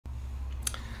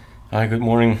Hi, good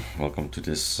morning. Welcome to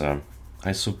this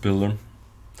ISO builder.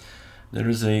 There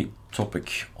is a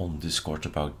topic on Discord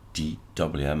about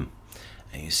DWM,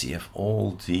 and you see I have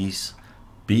all these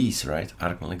B's, right?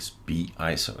 ArcoLinux B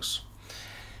ISOs.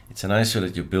 It's an ISO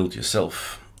that you build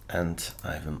yourself, and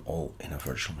I have them all in a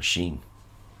virtual machine.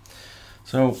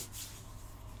 So,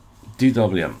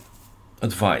 DWM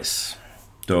advice: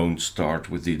 don't start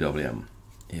with DWM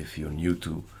if you're new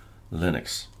to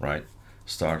Linux, right?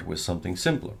 Start with something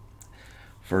simpler.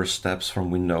 First steps from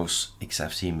Windows,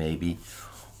 XFC maybe,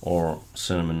 or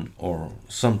Cinnamon, or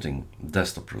something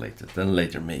desktop related. Then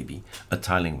later maybe a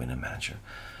tiling window manager.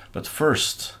 But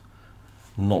first,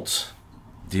 not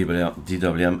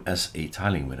DWM as a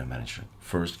tiling window manager.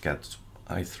 First get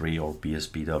i3 or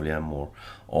BSPWM or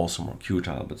Awesome or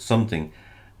Qtile, but something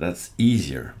that's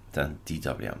easier than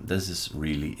DWM. This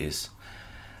really is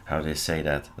how they say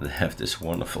that. They have this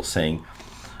wonderful saying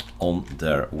on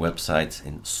their website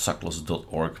in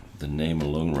suckless.org, the name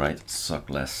alone, right?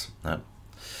 Suckless.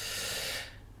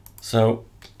 So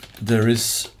there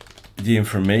is the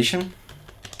information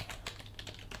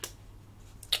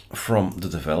from the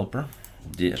developer.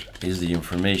 There is the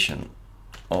information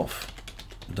of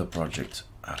the project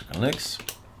ArcoLinux.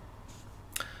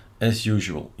 As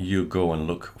usual, you go and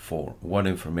look for what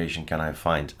information can I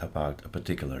find about a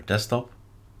particular desktop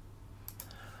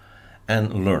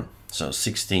and learn. So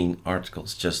 16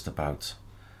 articles just about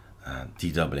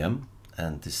DWM,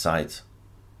 and decide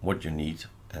what you need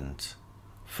and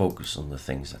focus on the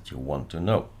things that you want to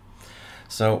know.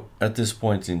 So at this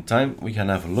point in time, we can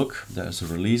have a look. There's a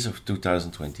release of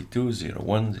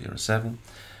 2022-01-07.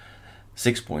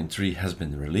 6.3 has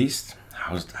been released.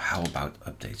 How about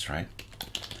updates, right?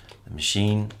 The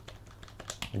machine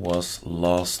was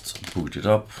last booted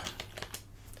up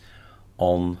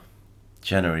on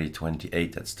January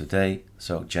 28, that's today.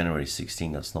 So January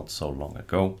 16, that's not so long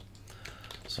ago.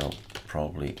 So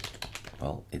probably,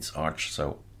 well, it's Arch,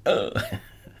 so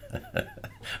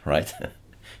right,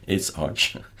 it's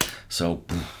Arch. So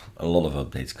a lot of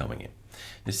updates coming in.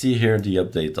 You see here the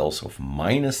update also of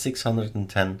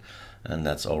 -610, and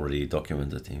that's already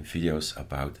documented in videos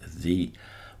about the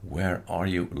Where Are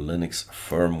You Linux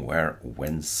firmware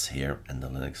whence here, and the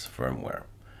Linux firmware,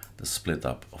 the split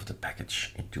up of the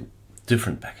package into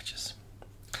different packages.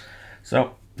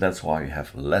 So that's why you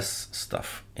have less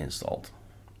stuff installed.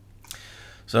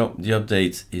 So the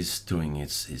update is doing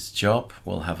its job.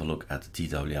 We'll have a look at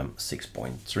DWM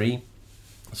 6.3.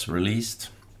 It's released.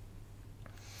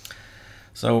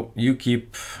 So you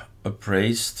keep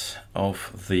appraised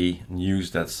of the news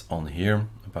that's on here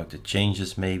about the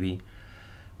changes. Maybe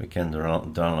we can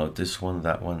download this one,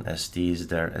 that one. ST is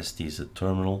there. ST is a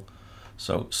terminal.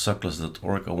 So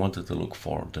suckless.org, I wanted to look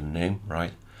for the name,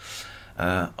 right?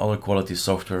 Other quality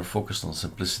software focused on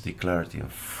simplicity, clarity,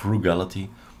 and frugality.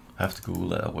 I have to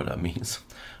Google what that means.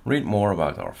 Read more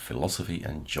about our philosophy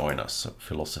and join us. So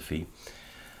philosophy,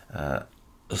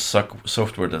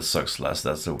 software that sucks less.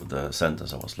 That's the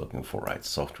sentence I was looking for, right?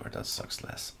 Software that sucks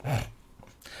less.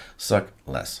 Suck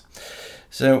less.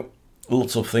 So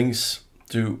lots of things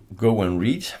to go and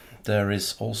read. There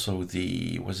is also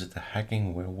the, was it the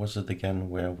hacking? Where was it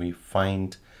again? Where we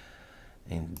find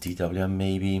in DWM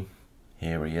maybe.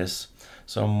 Here he is.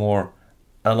 Some more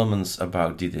elements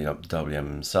about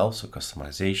DWM himself. So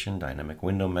customization, dynamic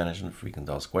window management, frequent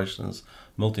asked questions,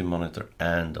 multi-monitor,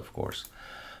 and of course,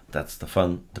 that's the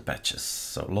fun, the patches.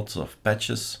 So lots of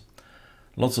patches.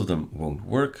 Lots of them won't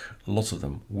work. Lots of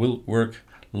them will work.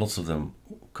 Lots of them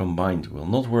combined will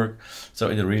not work. So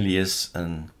it really is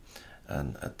a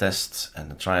test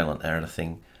and a trial and error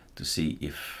thing to see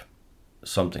if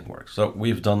something works. So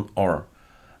we've done our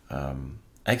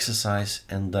exercise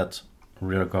in that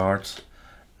regard,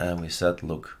 and we said,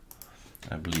 look,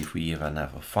 I believe we even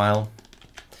have a file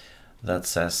that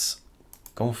says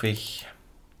config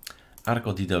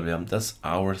arco DWM. That's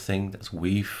our thing. That's,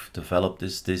 we've developed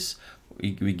this.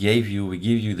 We give you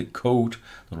the code,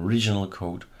 the original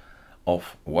code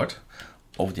of what?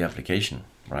 Of the application,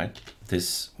 right?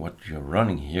 This, what you're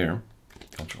running here,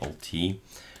 Ctrl-T,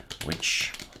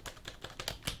 which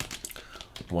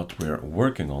what we're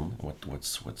working on,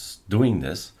 what's doing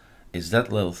this is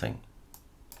that little thing,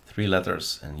 3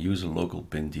 letters, and use a local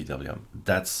bin DWM.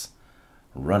 That's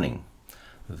running.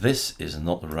 This is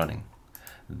not running.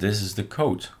 This is the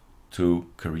code to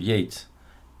create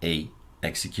a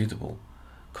executable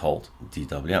called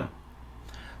DWM.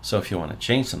 So if you want to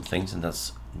change some things, and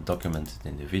that's documented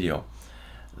in the video,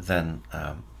 then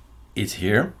it's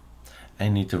here. I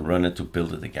need to run it to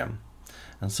build it again.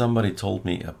 And somebody told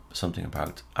me something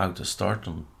about autostart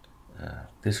on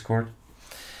Discord,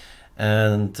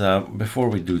 And before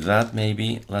we do that,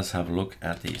 maybe let's have a look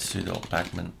at the sudo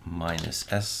pacman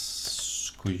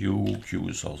 -s q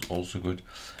is also good.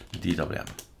 DWM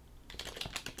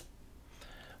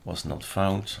was not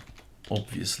found,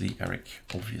 obviously, Eric,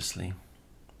 obviously.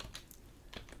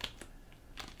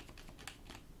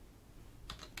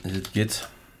 Is it Git?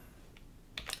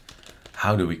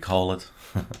 How do we call it?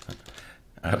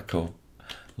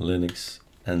 ArcoLinux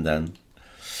and then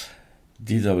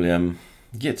DWM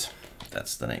Git.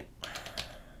 That's the name.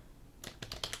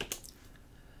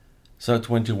 So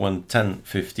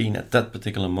 21.10.15, at that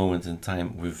particular moment in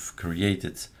time, we've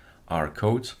created our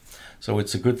code. So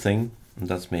it's a good thing, and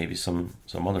that's maybe some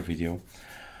other video.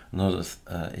 Another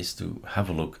is to have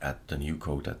a look at the new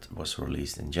code that was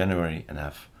released in January and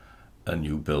have a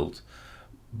new build.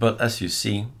 But as you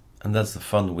see, and that's the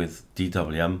fun with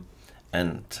DWM,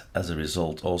 and as a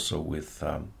result also with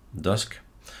Dusk,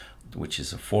 which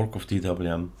is a fork of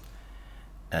DWM,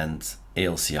 and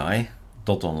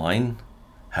ALCI.online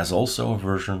has also a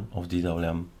version of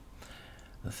DWM.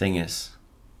 The thing is,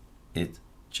 it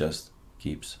just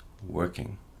keeps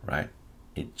working, right?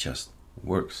 It just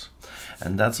works.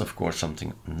 And that's of course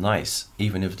something nice.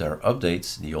 Even if there are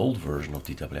updates, the old version of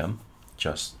DWM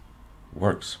just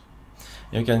works.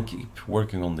 You can keep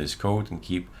working on this code and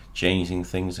keep changing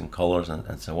things and colors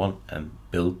and so on, and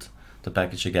build the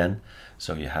package again.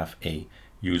 So you have a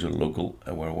user local,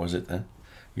 where was it?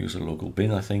 User local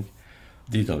bin, I think,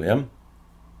 DWM,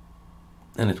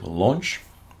 and it will launch.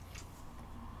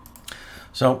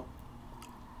 So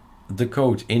the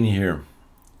code in here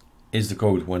is the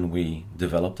code when we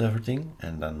developed everything,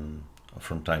 and then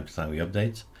from time to time we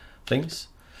update things.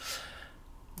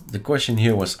 The question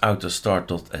here was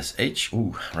autostart.sh.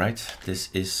 Ooh, right, this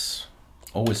is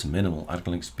always minimal.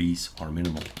 ArcoLinux Bs are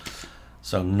minimal.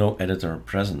 So no editor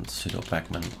present, sudo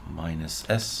pacman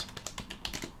 -s.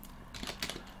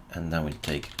 And then we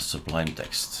take Sublime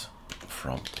text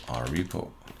from our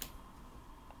repo.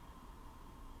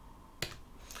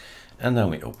 And then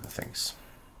we open things.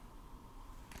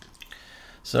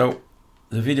 So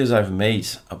the videos I've made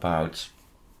about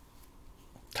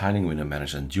tiling window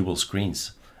manager and dual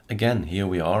screens, again, here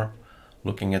we are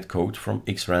looking at code from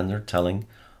Xrender telling,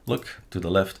 look, to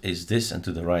the left is this and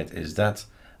to the right is that,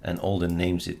 and all the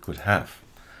names it could have.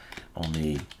 On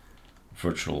the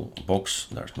virtual box,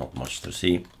 there's not much to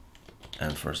see.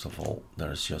 And first of all,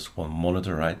 there's just one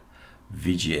monitor, right?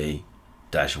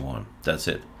 VGA-1, that's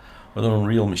it. But on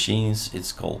real machines,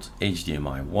 it's called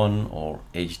HDMI 1 or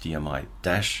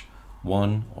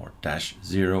HDMI-1 or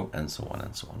 -0 and so on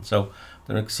and so on. So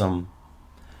there are some,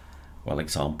 well,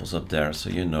 examples up there, so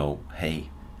you know, hey,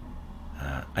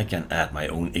 I can add my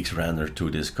own Xrender to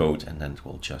this code and then it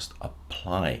will just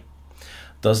apply.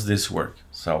 Does this work?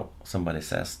 So somebody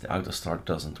says the autostart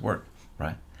doesn't work,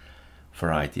 right?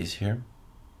 Varieties here.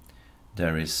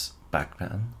 There is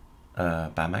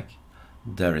PAMAC,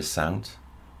 there is sound,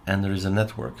 and there is a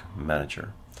network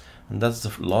manager. And that's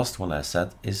the last one I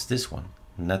said is this one,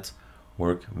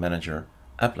 network manager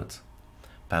applet.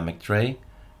 PAMAC tray,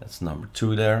 that's number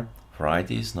 2 there.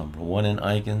 Varieties, number 1 in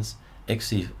icons.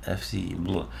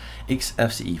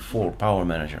 XFCE4 power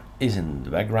manager is in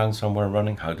the background somewhere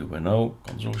running. How do we know?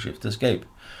 Control Shift Escape.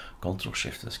 Control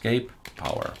Shift Escape,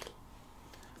 power.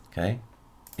 Okay,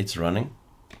 it's running.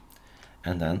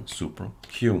 And then Super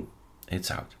Q, it's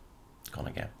out. Gone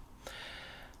again.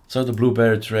 So the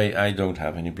Blueberry tray, I don't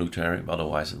have any Blueberry,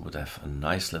 otherwise it would have a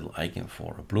nice little icon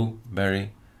for a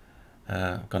Blueberry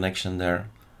connection there.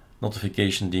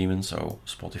 Notification daemon, so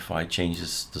Spotify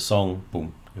changes the song,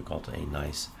 boom, you got a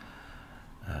nice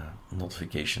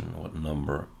notification what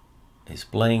number is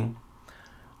playing.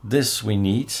 This we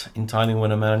need in tiling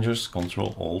window managers,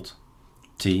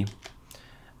 Control-Alt-T,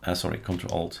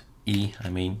 Control-Alt-E, I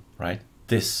mean, right?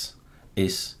 This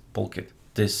is Polkit.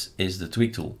 This is the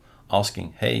tweak tool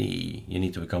asking, hey, you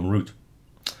need to become root.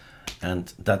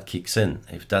 And that kicks in.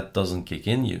 If that doesn't kick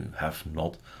in, you have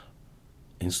not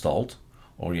installed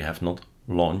or you have not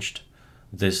launched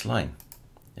this line.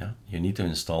 Yeah, you need to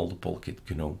install the Polkit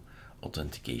GNOME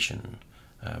authentication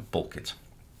Polkit.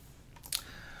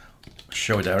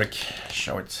 Show it, Eric.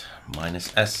 Show it.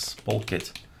 -S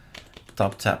Polkit.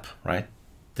 Tap, right?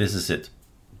 This is it.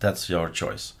 That's your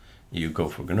choice. You go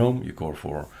for GNOME, you go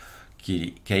for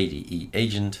KDE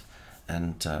agent,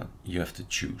 and you have to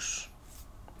choose.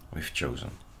 We've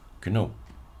chosen GNOME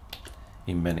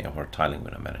in many of our tiling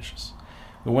window managers.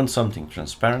 We want something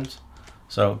transparent,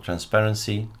 so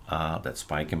transparency, that's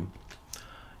PyChem.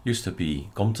 Used to be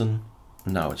Compton,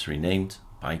 now it's renamed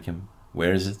PyChem.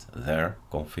 Where is it? There,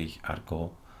 config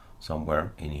arco,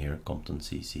 somewhere in here, Compton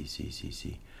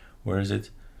CC. Where is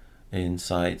it?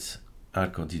 Inside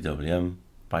Arco DWM,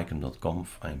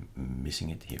 pycom.conf. I'm missing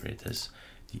it. Here it is,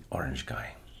 the orange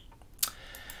guy.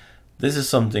 This is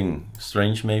something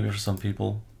strange maybe for some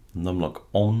people. Numlock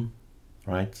on,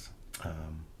 right?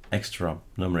 Extra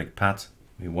numeric pad.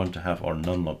 We want to have our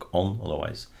numlock on,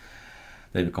 otherwise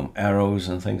they become arrows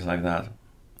and things like that.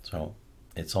 So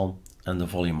it's on, and the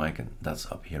volume icon, that's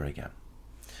up here again.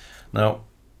 Now,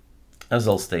 as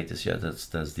I'll state this, yeah,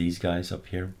 there's these guys up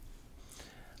here.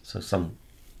 So some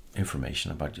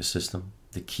information about your system,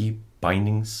 the key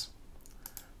bindings,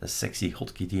 the sexy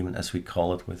hotkey daemon, as we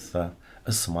call it, with a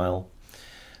smile.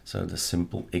 So the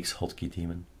simple X hotkey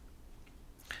daemon.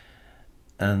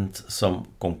 And some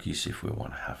conkeys if we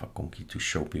want to have a conky to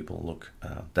show people, look,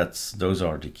 those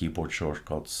are the keyboard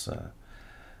shortcuts.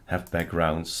 Have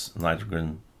backgrounds,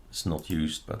 nitrogen is not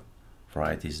used, but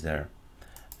variety is there.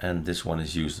 And this one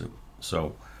is used,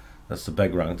 so that's the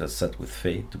background that's set with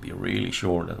fade to be really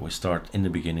sure that we start in the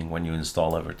beginning when you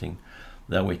install everything,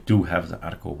 that we do have the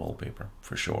Arco wallpaper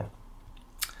for sure.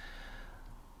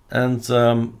 And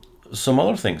some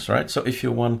other things, right? So if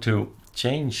you want to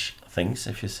change things,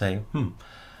 if you say,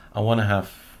 I want to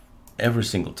have every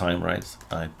single time, right,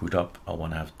 I put up, I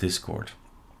want to have Discord,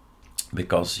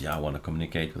 because yeah, I want to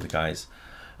communicate with the guys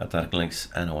at ArcoLinux,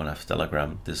 and I want to have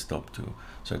Telegram desktop too.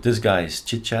 So this guy is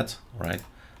chit chat, right?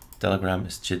 Telegram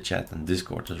is chit chat, and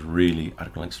Discord is really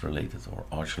ArcoLinux related or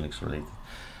ArcoLinux related.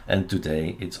 And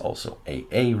today it's also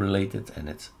AA related, and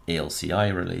it's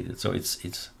ALCI related. So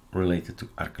it's related to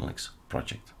ArcoLinux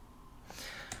project.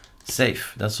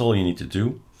 Save, that's all you need to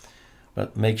do.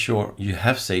 But make sure you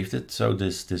have saved it. So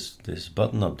this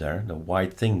button up there, the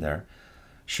white thing there,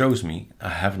 shows me I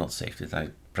have not saved it. I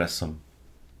pressed some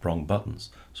wrong buttons.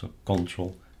 So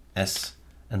Control S,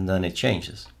 and then it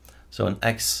changes. So an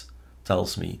X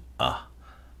tells me,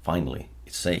 finally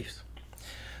it's saved.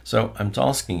 So I'm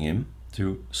tasking him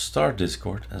to start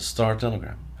Discord and start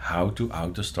Telegram. How to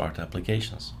auto start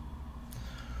applications.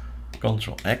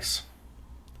 Control X.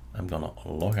 I'm gonna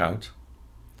log out.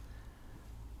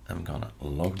 I'm gonna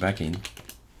log back in,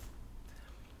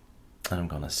 and I'm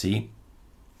gonna see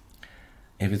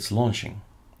if it's launching.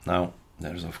 Now,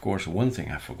 there's of course one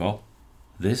thing I forgot.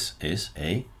 This is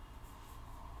a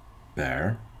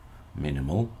bare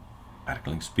minimal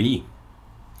ArcoLinux B.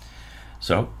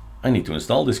 So I need to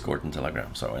install Discord and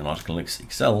Telegram. So in ArcoLinux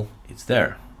XL, it's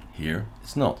there. Here,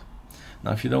 it's not.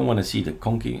 Now, if you don't want to see the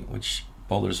conky, which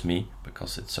bothers me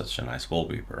because it's such a nice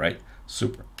wallpaper, right?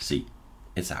 Super. See,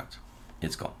 it's out.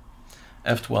 It's gone.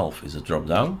 F12 is a drop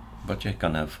down, but you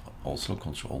can have also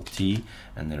Control T,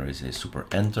 and there is a super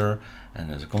enter, and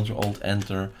there's a Control Alt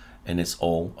enter, and it's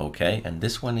all okay. And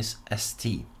this one is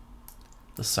ST,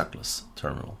 the suckless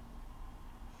terminal.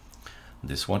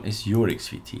 This one is your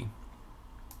XVT.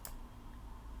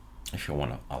 If you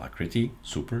want a alacritty,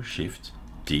 super shift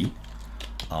D,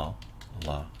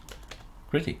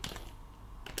 alacritty.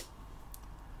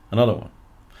 Another one.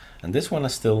 And this one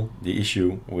is still the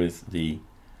issue with the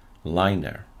line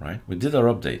there, right? We did our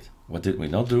update. What did we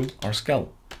not do? Our skel.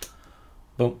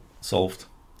 Boom, solved.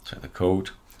 So the code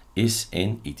is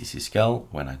in etc skel.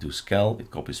 When I do skel,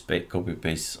 it copy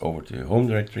pastes over to your home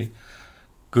directory.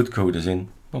 Good code is in.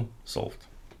 Boom, solved.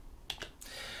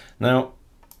 Now,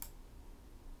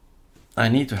 I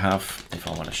need to have, if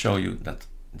I want to show you that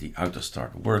the auto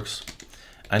start works,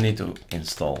 I need to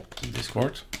install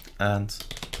Discord and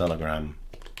Telegram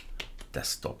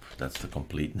desktop. That's the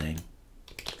complete name.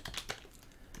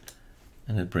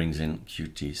 And it brings in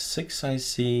Qt6, I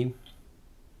see,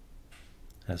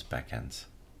 as backend.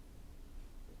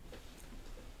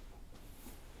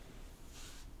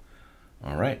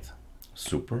 All right,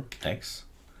 super X,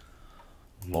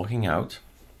 logging out.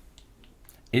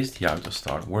 Is the auto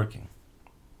start working?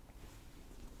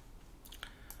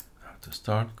 Auto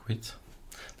start, quit.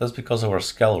 That's because of our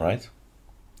skel, right?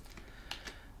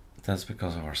 That's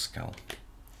because of our skel.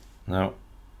 Now,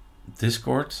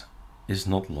 Discord is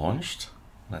not launched.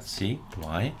 Let's see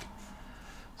why.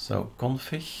 So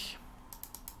config.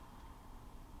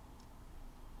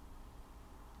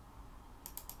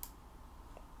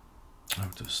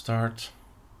 Auto start.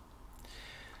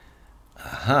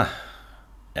 Aha.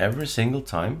 Every single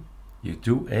time you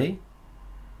do a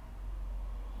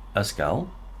skel,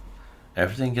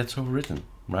 everything gets overwritten,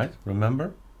 right?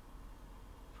 Remember?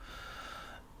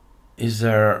 Is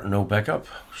there no backup?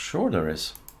 Sure there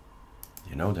is.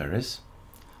 You know there is.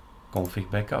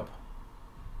 Config backup.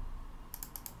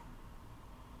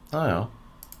 Oh yeah.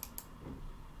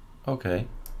 Okay.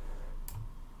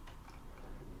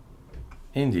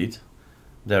 Indeed,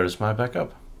 there is my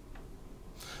backup.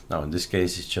 Now in this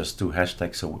case it's just two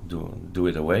hashtags, so do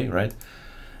it away, right?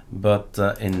 But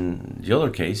in the other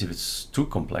case, if it's too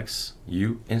complex,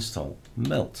 you install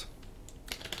meld.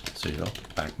 So you go,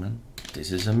 Pacman,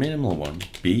 this is a minimal one.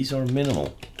 Bees are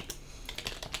minimal.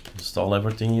 Install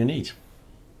everything you need.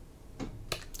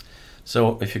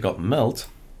 So if you got meld,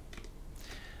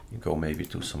 you go maybe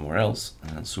to somewhere else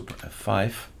and then super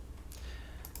F5,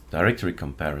 directory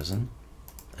comparison,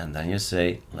 and then you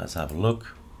say, let's have a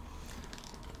look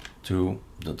to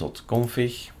the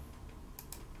 .config.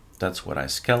 That's what I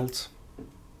skelled.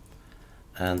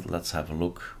 And let's have a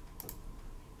look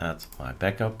at my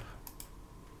backup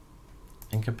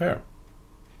and compare.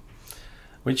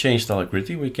 We changed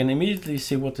alacritty. We can immediately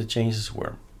see what the changes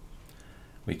were.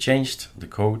 We changed the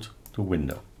code to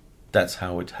window. That's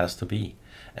how it has to be.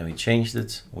 And we changed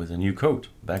it with a new code,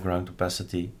 background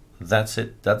opacity. That's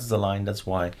it. That's the line. That's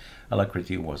why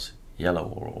alacritty was yellow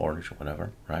or orange or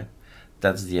whatever, right?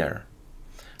 That's the error.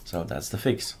 So that's the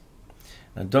fix.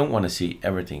 I don't want to see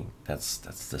everything that's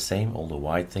the same. All the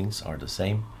white things are the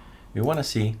same. We want to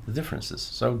see the differences.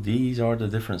 So these are the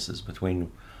differences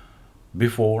between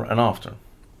before and after.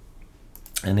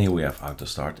 And here we have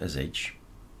autostart sh.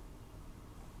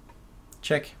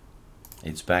 Check.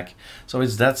 It's back. So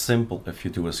it's that simple. If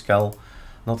you do a skel,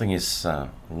 nothing is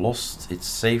lost. It's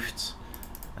saved.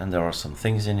 And there are some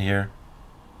things in here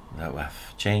that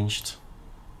have changed.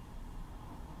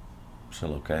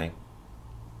 Still okay.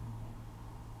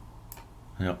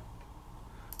 Yeah.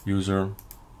 User,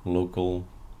 local,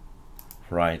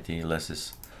 variety,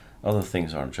 less. Other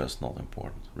things are just not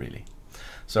important, really.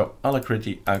 So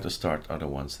alacritty, autostart are the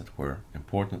ones that were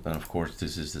important. And of course,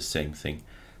 this is the same thing.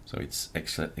 So it's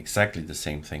exactly the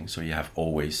same thing. So you have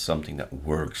always something that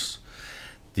works.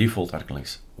 Default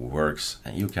ArcoLinux works,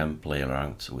 and you can play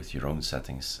around with your own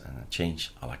settings and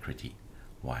change alacritty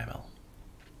YML.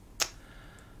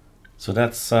 So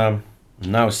that's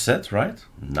now set, right?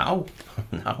 Now,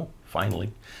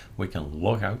 finally, we can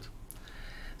log out.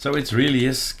 So it really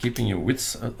is keeping your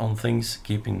wits on things,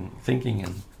 thinking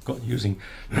and using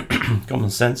common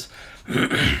sense,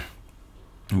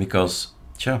 because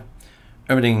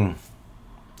everything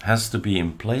has to be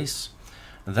in place,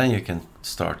 and then you can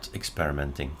start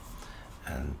experimenting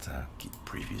and keep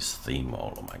previous theme.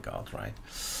 Oh my God, right?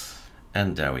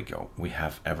 And there we go. We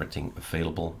have everything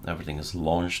available. Everything is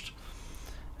launched,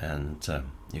 and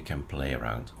you can play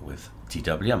around with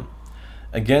DWM.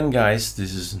 Again, guys,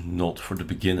 this is not for the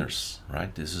beginners,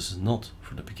 right? This is not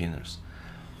for the beginners.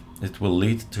 It will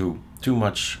lead to too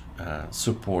much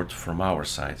support from our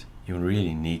side. You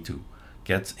really need to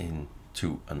get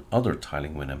into another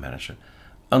tiling window manager,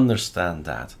 understand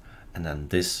that, and then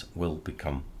this will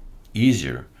become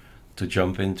easier to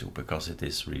jump into, because it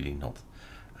is really not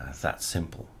that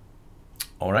simple.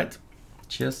 All right,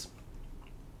 cheers.